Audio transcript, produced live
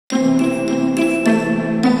Okay,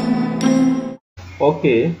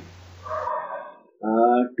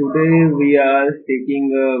 today we are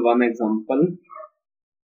taking one example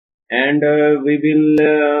and we will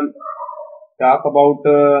talk about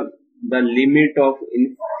the limit of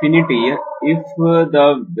infinity if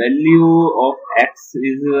the value of x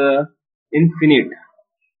is infinite.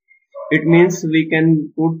 It means we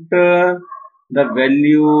can put the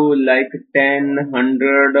value like 10,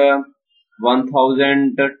 100,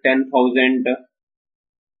 1000, 10,000.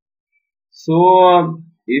 So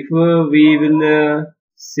if we will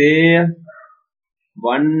say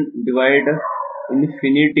 1 divide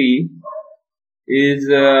infinity is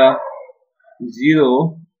 0,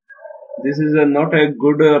 this is not a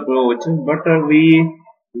good approach, but we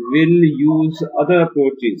will use other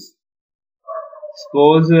approaches.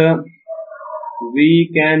 Suppose we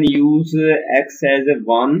can use x as a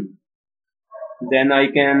 1, then I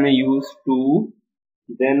can use 2,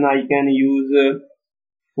 then I can use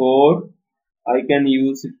 4, I can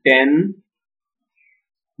use 10,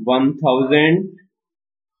 1000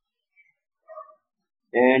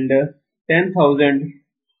 and 10,000,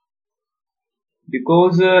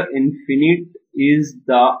 because infinite is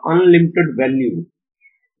the unlimited value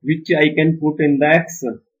which I can put in the x.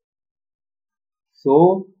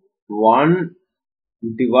 So 1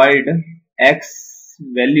 divide x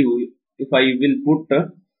value, if I will put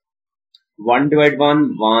 1 divide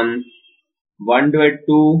 1, 1, 1 divide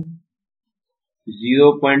 2,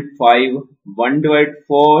 0.5, 1 divide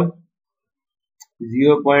 4,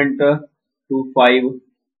 0.25,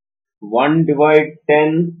 1 divide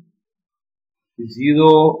 10,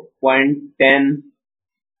 0.10,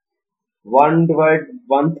 1 divide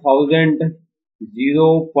 1000,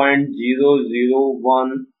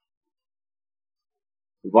 0.001,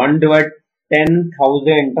 1 divide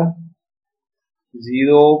 10,000,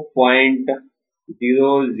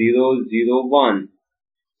 0.0001.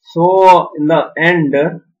 So in the end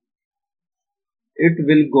it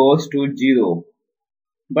will goes to 0.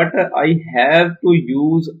 But I have to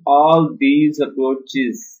use all these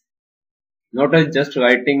approaches, not just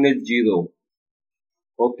writing a 0.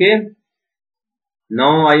 Okay.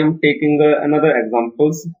 Now I am taking another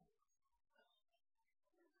examples.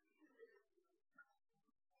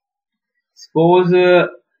 Suppose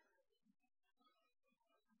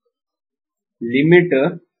limit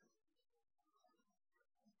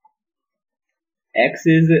x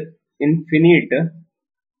is infinite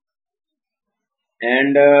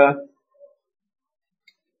and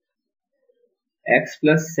x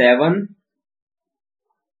plus 7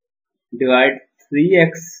 divide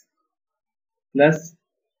 3x plus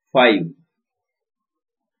 5.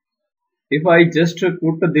 If I just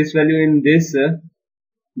put this value in this,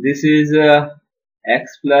 this is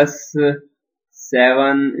x plus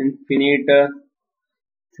 7 infinite,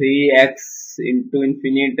 3x into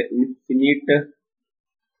infinite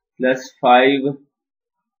plus 5.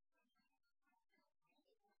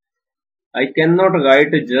 I cannot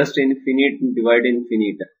write just infinite divide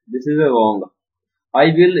infinite. This is wrong. I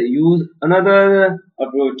will use another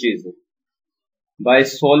approaches by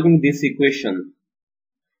solving this equation.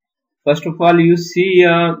 First of all, you see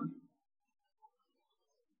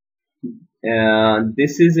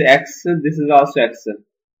this is x, this is also x.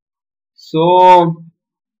 So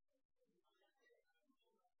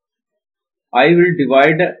I will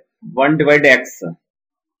divide 1 divide x,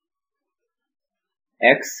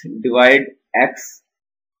 x divide x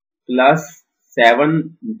plus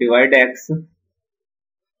 7 divide x,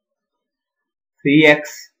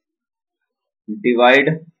 3x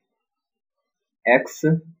divide x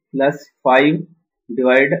plus 5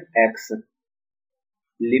 divide x.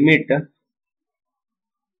 Limit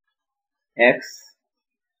x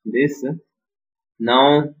this.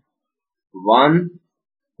 Now 1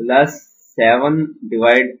 plus 7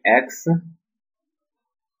 divide x,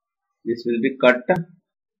 this will be cut,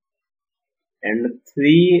 and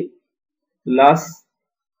 3 plus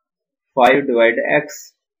 5 divide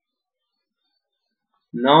x.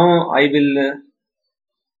 Now I will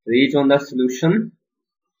reach on the solution.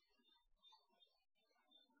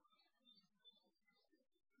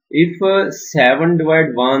 If 7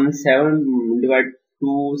 divide 1, 7 divide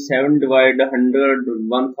 2, 7 divide 100,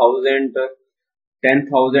 1000,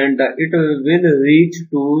 10,000, it will reach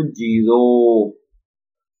to 0.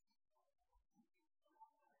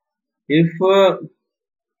 If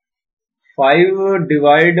 5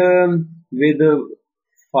 divide with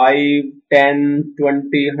 5, 10,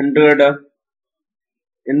 20, 100,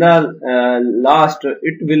 in the last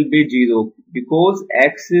it will be 0, because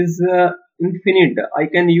x is infinite. I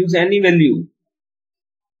can use any value.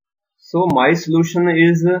 So my solution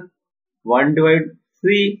is 1 divide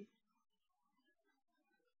 3.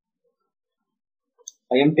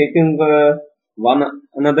 I am taking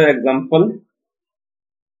another example.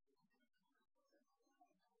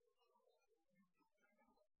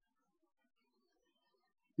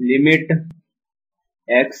 Limit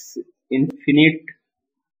x infinite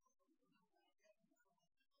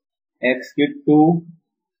x to 2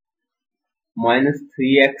 minus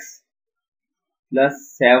 3x plus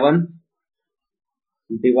 7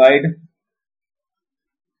 divide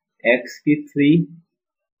x की 3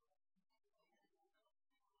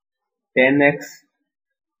 10x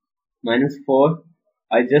minus 4.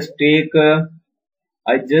 I just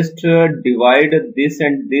divide this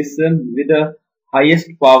and this with the highest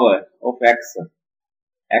power of x,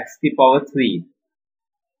 x की power 3.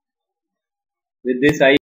 With this I